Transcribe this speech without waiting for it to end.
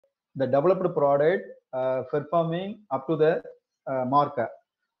the developed product performing up to the mark.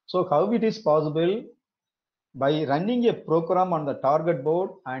 So how it is possible? By running a program on the target board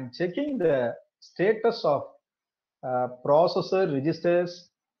and checking the status of processor registers,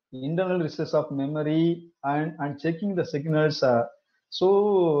 internal registers of memory, and checking the signals. So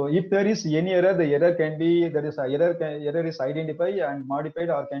if there is any error, the error can be, there is a error is identified and modified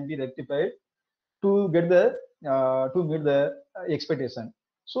or can be rectified to get the to meet the expectation.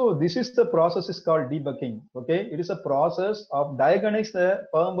 So this is the process is called debugging. Okay, it is a process of diagnose the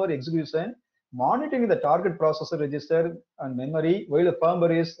firmware execution, monitoring the target processor register and memory while the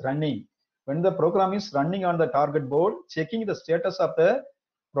firmware is running. When the program is running on the target board, checking the status of the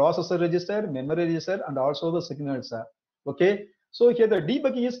processor register, memory register, and also the signals. Okay, so here the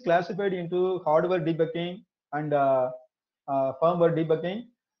debugging is classified into hardware debugging and firmware debugging.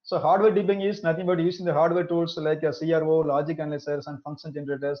 So hardware debugging is nothing but using the hardware tools like CRO, logic analyzers, and function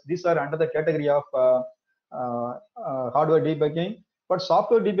generators. These are under the category of hardware debugging. But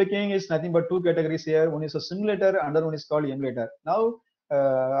software debugging is nothing but two categories here. One is a simulator, another one is called emulator. Now,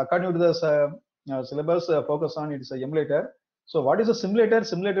 according to the syllabus, focus on it is a emulator. So what is a simulator?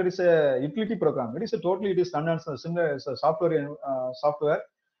 Simulator is a utility program. It is it is done as a similar as a software.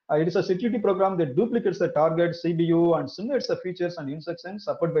 It is a utility program that duplicates the target CPU and simulates the features and instructions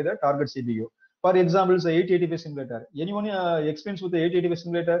supported by the target CPU. For example, it's a 885 simulator. Anyone experience with the 885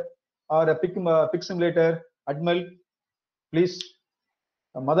 simulator or a PIC simulator? Admiral, please.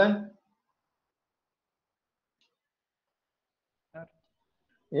 Madan?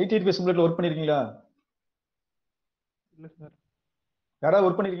 885 simulator work பண்ணிருக்கீங்களா? இல்ல sir. யாராவது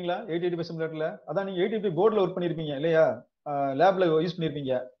work பண்ணிருக்கீங்களா 885 சிமுலேட்டர்ல? அதான் நீங்க 885 போர்ட்ல work பண்ணிருப்பீங்க இல்லையா? லேப்ல யூஸ்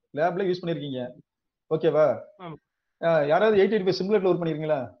பண்ணிருப்பீங்க. லேப்ல யூஸ் பண்ணிருக்கீங்க. ஓகேவா? யாராவது 885 சிமுலேட்டர்ல ஒர்க்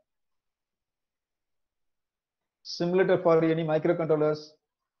பண்ணிருக்கீங்களா? Simulator for any microcontrollers?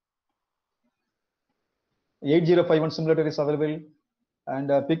 8051 simulator is available and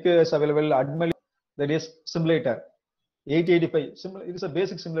PIC is available. Admiral, that is simulator. 885 it is a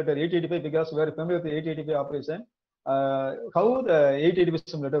basic simulator 885 because we are familiar with the 885 operation. How the 885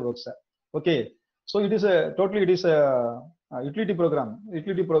 simulator works. Okay, so it is a totally it is a utility program.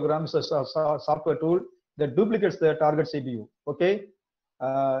 Utility program is a software tool that duplicates the target CPU. Okay,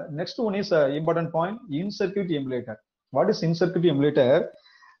 next one is important point, in-circuit emulator. What is in-circuit emulator?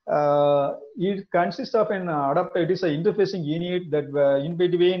 It consists of an adapter. It is an interfacing unit that in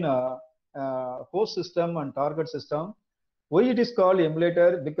between host system and target system. Why it is called emulator?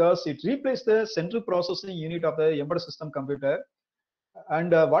 Because it replaces the central processing unit of the embedded system computer.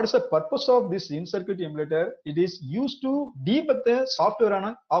 And what is the purpose of this in-circuit emulator? It is used to debug the software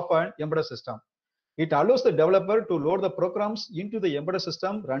of an embedded system. It allows the developer to load the programs into the embedded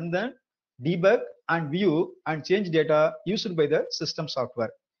system, run them, debug and view and change data used by the system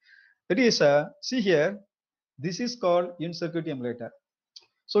software. That is, see here, this is called in-circuit emulator.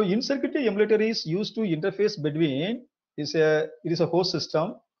 So in-circuit emulator is used to interface between it is a host system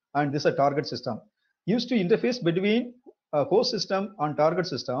and this is a target system. Used to interface between a host system and target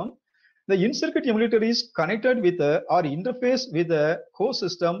system. The in-circuit emulator is connected with or interface with the host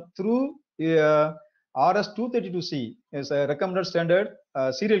system through RS-232C. Is a recommended standard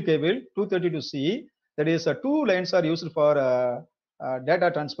serial cable 232C. That is, two lines are used for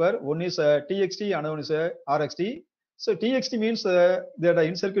data transfer. One is TXT, another one is RXT. So TXT means that the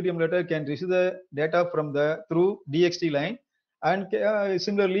in-circuit emulator can receive the data from the through DXT line, and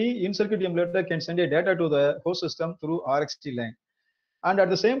similarly in-circuit emulator can send a data to the host system through RXT line. And at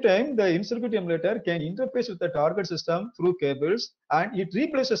the same time, the in-circuit emulator can interface with the target system through cables, and it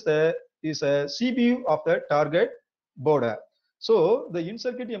replaces the CPU of the target board. So the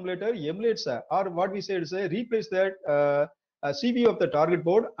in-circuit emulator emulates or what we say is replace that CPU of the target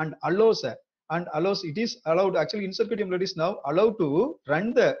board and allows it is allowed, actually in-circuit emulator is now allowed to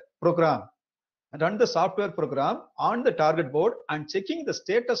run the program, run the software program on the target board and checking the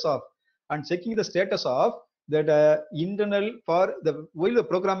status of that internal for the while the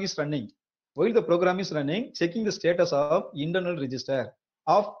program is running, checking the status of internal register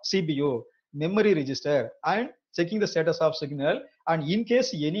of CPU, memory register, and checking the status of signal, and in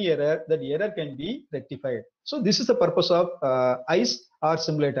case any error, that error can be rectified. So this is the purpose of ICE or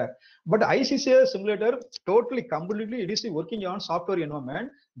simulator. But ICE is a simulator totally completely it is working on software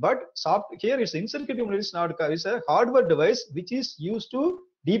environment, but here it's in-circuit emulator is not, it's a hardware device which is used to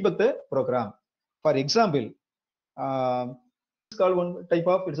debug the program. For example, it's called one type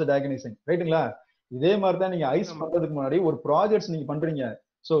of it's a diagnosing, right? இதே மாதிரி தான் நீங்க ice பண்றதுக்கு முன்னாடி ஒரு projects நீங்க பண்றீங்க.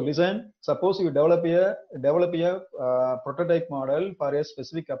 So listen, suppose you develop a prototype model for a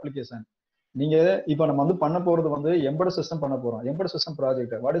specific application. நீங்க இப்போ நம்ம வந்து பண்ண போறது வந்து எம்பெடட் சிஸ்டம் பண்ண போறோம். Embedded system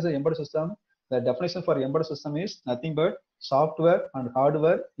project. What is embedded system? The definition for embedded system is nothing but software and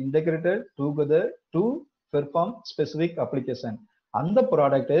hardware integrated together to perform specific application. அந்த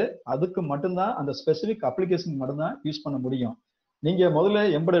ப்ராடக்ட் அதுக்கு மட்டும்தான், அந்த ஸ்பெசிபிக் அப்ளிகேஷன் மட்டும்தான் யூஸ் பண்ண முடியும். நீங்க முதல்ல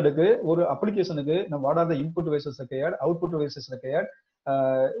எம்பெடடுக்கு ஒரு அப்ளிகேஷனுக்கு what are the input devices required, output devices required,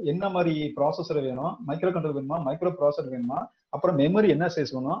 என்ன மாதிரி ப்ராசஸர் வேணும், மைக்ரோ கண்ட்ரோல் வேணுமா, மைக்ரோ ப்ராசஸர் வேணுமா, அப்புறம் மெமரி என்ன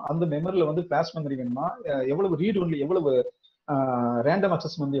சைஸ் வேணும், அந்த மெமரியில வந்து ஃபிளாஷ் மெமரி வேணுமா, எவ்வளவு ரீட் ஒன்லி, எவ்வளவு ரேண்டம்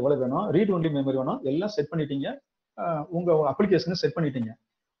அக்சஸ் மெமரி எவ்வளவு வேணும், ரீட் ஒன்லி மெமரி வேணும், எல்லாம் செட் பண்ணிட்டீங்க, உங்க அப்ளிகேஷனை செட் பண்ணிட்டீங்க.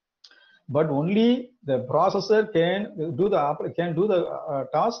 But only the processor can do the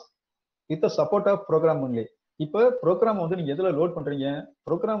task with the support of program only. இப்போ ப்ரோக்ராம் வந்து நீங்க எதுல லோட் பண்றீங்க,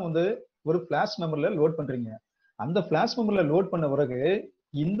 ப்ரோக்ராம் வந்து ஒரு ஃபிளாஷ் மெமரியில லோட் பண்றீங்க. அந்த ஃபிளாஷ் மெமரியில லோட் பண்ண பிறகு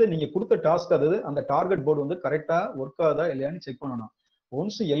இந்த நீங்க கொடுத்த டாஸ்க், அதாவது அந்த டார்கெட் போர்டு வந்து கரெக்டா ஒர்க் ஆகுதா இல்லையான்னு செக் பண்ணணும்.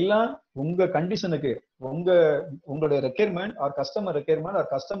 ஒன்ஸ் எல்லாம் உங்க கண்டிஷனுக்கு, உங்களுடைய requirement R customer requirement R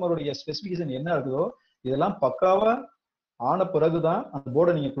கஸ்டமருடைய specification என்ன இருக்குதோ இதெல்லாம் பக்காவா ஆன பிறகுதான் அந்த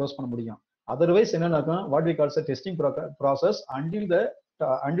போர்டை நீங்க க்ளோஸ் பண்ண முடியும். அதர்வைஸ் என்னன்னாக்கா what we calls testing process until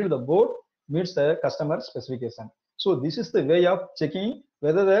the board meets the customer specification. So this is the way of checking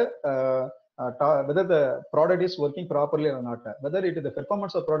whether the product is working properly or not, whether it is the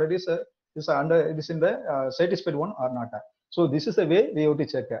performance of product is in the satisfied one or not. So this is the way we have to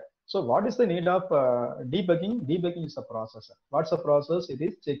check. So what is the need of debugging? Debugging is a process. What's the process? It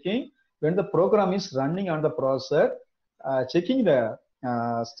is checking when the program is running on the processor, checking the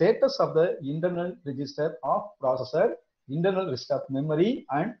status of the internal register of processor, internal register of memory,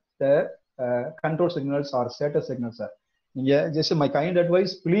 and the control signals or status signals. Yeah, just my kind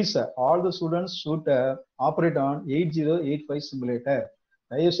advice, please, all the students should operate on 8085 simulator.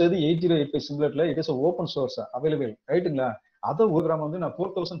 I said the 8085 simulator, it is an open source available, right? Other program வந்து நான்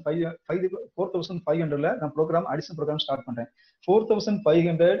 4500ல நான் program additional program start பண்றேன்.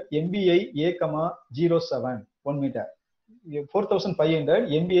 4500 MBI A,07 1 metre, 4500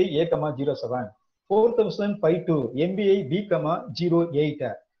 MBI A,07, 4052 MBI B,08,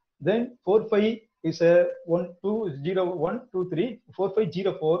 then 45 is a 120123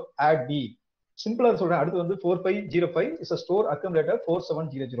 4504 add B. சிம்பிளா சொல்றேன். அடுத்து வந்து 4505 is a store accumulator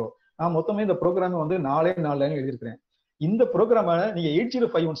 4700. நான் மொத்தமே இந்த ப்ரோக்ராம் வந்து 4 லைன் எழுதியிருக்கிறேன். இந்த ப்ரோக்ராம நீங்க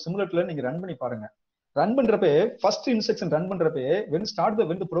 8051 சிமுலேட்டர்ல நீங்க ரன் பண்ணி பாருங்க. ரன் பண்றப்ப ஃபர்ஸ்ட் இன்ஸ்ட்ரக்ஷன் ரன் பண்றப்ப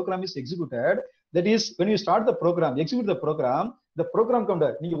when the program is executed, that is when you start the program, execute the program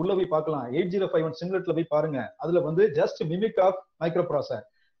counter நீங்க உள்ள போய் பார்க்கலாம். 8051 சிமுலேட்டர்ல போய் பாருங்க. அதுல வந்து just mimic of microprocessor.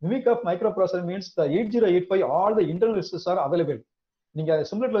 Mimic of microprocessor means the 8085 all the internal registers are available. நீங்க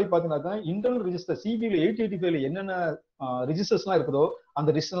சிமுலேட்டர்ல போய் பாத்தீங்கன்னாக்கா இன்டர்னல் ரெஜிஸ்டர் சிபில 8085ல என்னென்ன ரெஜிஸ்டர்ஸ்லாம் இருக்குதோ அந்த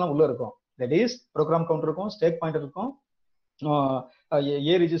ரெஜிஸ்டர் எல்லாம் உள்ள இருக்கும். தட் இஸ் ப்ரோக்ராம் கவுண்டர் இருக்கும், ஸ்டேக் பாயிண்டர் இருக்கும்,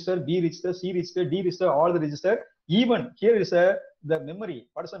 A register, B register, C register, D register, all the register. Even here is the memory.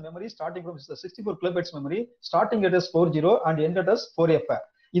 What is the memory? Starting from 64 kilobytes memory, starting at as 40 and end at as 4F.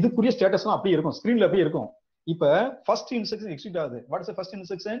 இதுக்குரிய ஸ்டேட்டஸ்லாம் அப்படியே இருக்கும், ஸ்கிரீன்ல அப்படியே இருக்கும். இப்ப first instruction execute ஆகுது. What is the first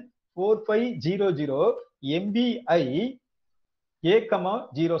instruction? 4500 MBI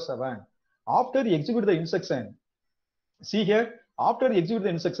A,07. After you execute the instruction, see here, after you execute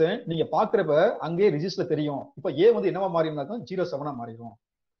the instruction, நீங்க பாக்குறப்ப அங்கே ரெஜிஸ்டர் தெரியும். இப்ப A வந்து என்னவா மாறிடும்னாக்கா 07 மாறிடும்.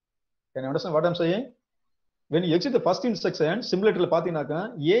 Can you understand what I'm saying? When you execute the first instruction, simulatorல பாத்தீங்கன்னாக்கா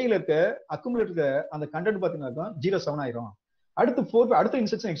A ல இருக்க அக்குமுலேட்டருக்கு அந்த கண்டென்ட் பாத்தீங்கன்னாக்கா 07 ஆயிரும். அடுத்த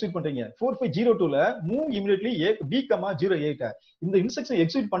இன்ஸ்ட்ரக்ஷன் எக்ஸிக்யூட் பண்றீங்க 4502ல மூவ் இமிடியட்லி B,08. இந்த இன்ஸ்ட்ரக்ஷன்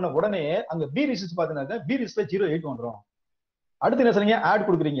எக்ஸிக்யூட் பண்ண உடனே அங்க B ரெஜிஸ்டர் பாத்தீங்கன்னாக்கா B ரெஜிஸ்டர் 08 வந்துரும். அடுத்து என்ன சொல்றீங்க? ஆட்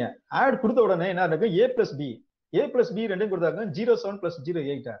கொடுக்குறீங்க. ஆட் கொடுத்த உடனே என்ன இருக்கு? A plus B ரெண்டையும் கொடுத்தாங்க 07 plus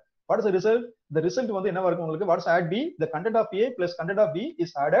 08. What is the result? The result வந்து என்னவா இருக்கும் உங்களுக்கு? What is add B? The content of A plus content of B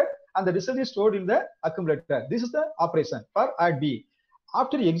is added and the result is stored in the accumulator. This is the operation for add B.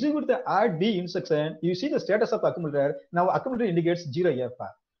 After you execute the add B instruction, you see the status of the accumulator. Now accumulator indicates 0F.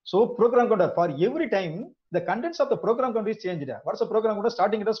 So program counter, for every time the contents of the program counter is changed. What is the program counter?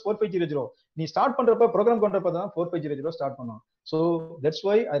 Starting it as 4500. நீ start பண்றப்ப program counter பார்த்தா 4500 start பண்ணும். So that's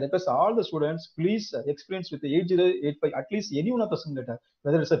why I request all the students, please experience with the 8085 at least any one of the simulator,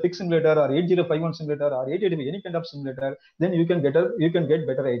 whether it's a fixed simulator or 8051 simulator or 885 any kind of simulator, then you can get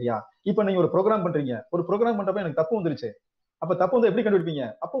better idea. இப்போ நீங்க ஒரு program பண்றீங்க, ஒரு program பண்றப்ப எனக்கு தப்பு வந்துருச்சு. அப்ப தப்பு வந்து எப்படி கண்டுபிடிப்பீங்க?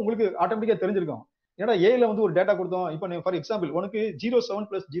 அப்போ உங்களுக்கு ஆட்டோமேட்டிக்கா தெரிஞ்சிருக்கும். ஏன்னா ஏல வந்து ஒரு டேட்டா கொடுத்தோம். இப்போ ஃபார் எக்ஸாம்பிள் உனக்கு 07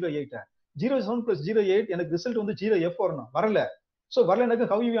 plus 08, 07 plus 08 எனக்கு ரிசல்ட் வந்து 0F வரணும், வரல. So வரல எனக்கு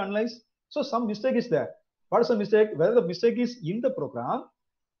how you analyze? So some mistake is there. What is the mistake? Whether the mistake is in the program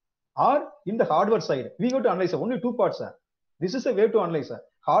or in the hardware side, we have to analyze only two parts. This is a way to analyze.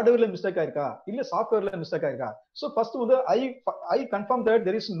 ஹார்ட்வேர்ல mistake ஆயிருக்கா இல்ல சாஃப்ட்வேர்ல mistake ஆயிருக்கா. So first வந்து ஐ confirm that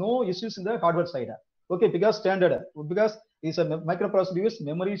there is no issues in the hardware side. Okay, because standard, because it's a microprocessor used,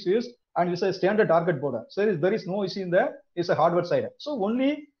 memory is used, and it's a standard target board. So there is no issue in the it's a hardware side. So only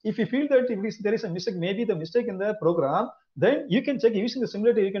if you feel that if there is a mistake, maybe the mistake in the program, then you can check using the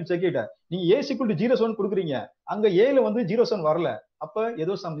simulator. You can check it. நீங்க a equal to 0.7 கொடுக்குறீங்க, அங்க a ல வந்து 0.7 வரல, அப்ப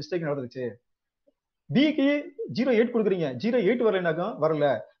ஏதோ some mistake நடந்துச்சு. b க்கு 0.8 கொடுக்குறீங்க, 0.8 வரலனாக்கா வரல.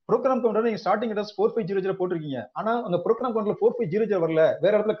 ப்ரோக்ராம் கவுண்டர் நீங்க ஸ்டார்டிங் அட்ரஸ் 4500 போட்டிருக்கீங்க, ஆனா அந்த ப்ரோக்ராம் கவுண்டர்ல 4500 வரல,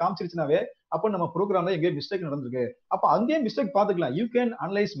 வேற இடத்துல காமிச்சிருச்சுனாவே அப்ப நம்ம ப்ரோக்ராம்ல எங்கே மிஸ்டேக் நடந்திருக்கு. அப்ப அங்கேயே மிஸ்டேக் பாத்துக்கலாம். You can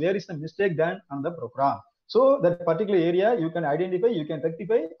analyse where is the mistake done on the program. So that particular area you can identify, you can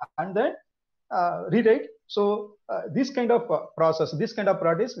rectify, and then rewrite. So this kind of process, this kind of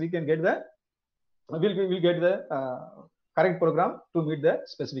practice, we can get the we'll get the correct program to meet the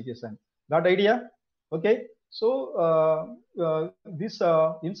specification. Got idea? Okay. So this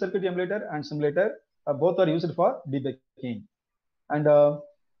in-circuit emulator and simulator both are used for debugging. And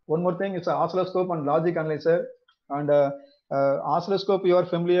one more thing is oscilloscope and logic analyzer. And oscilloscope, you are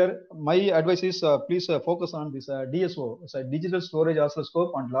familiar. My advice is please focus on this DSO, so digital storage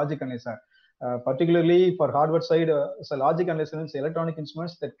oscilloscope and logic analyzer. Particularly for hardware side, so logic analyzer is electronic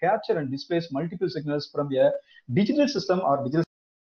instruments that capture and displays multiple signals from a digital system or digital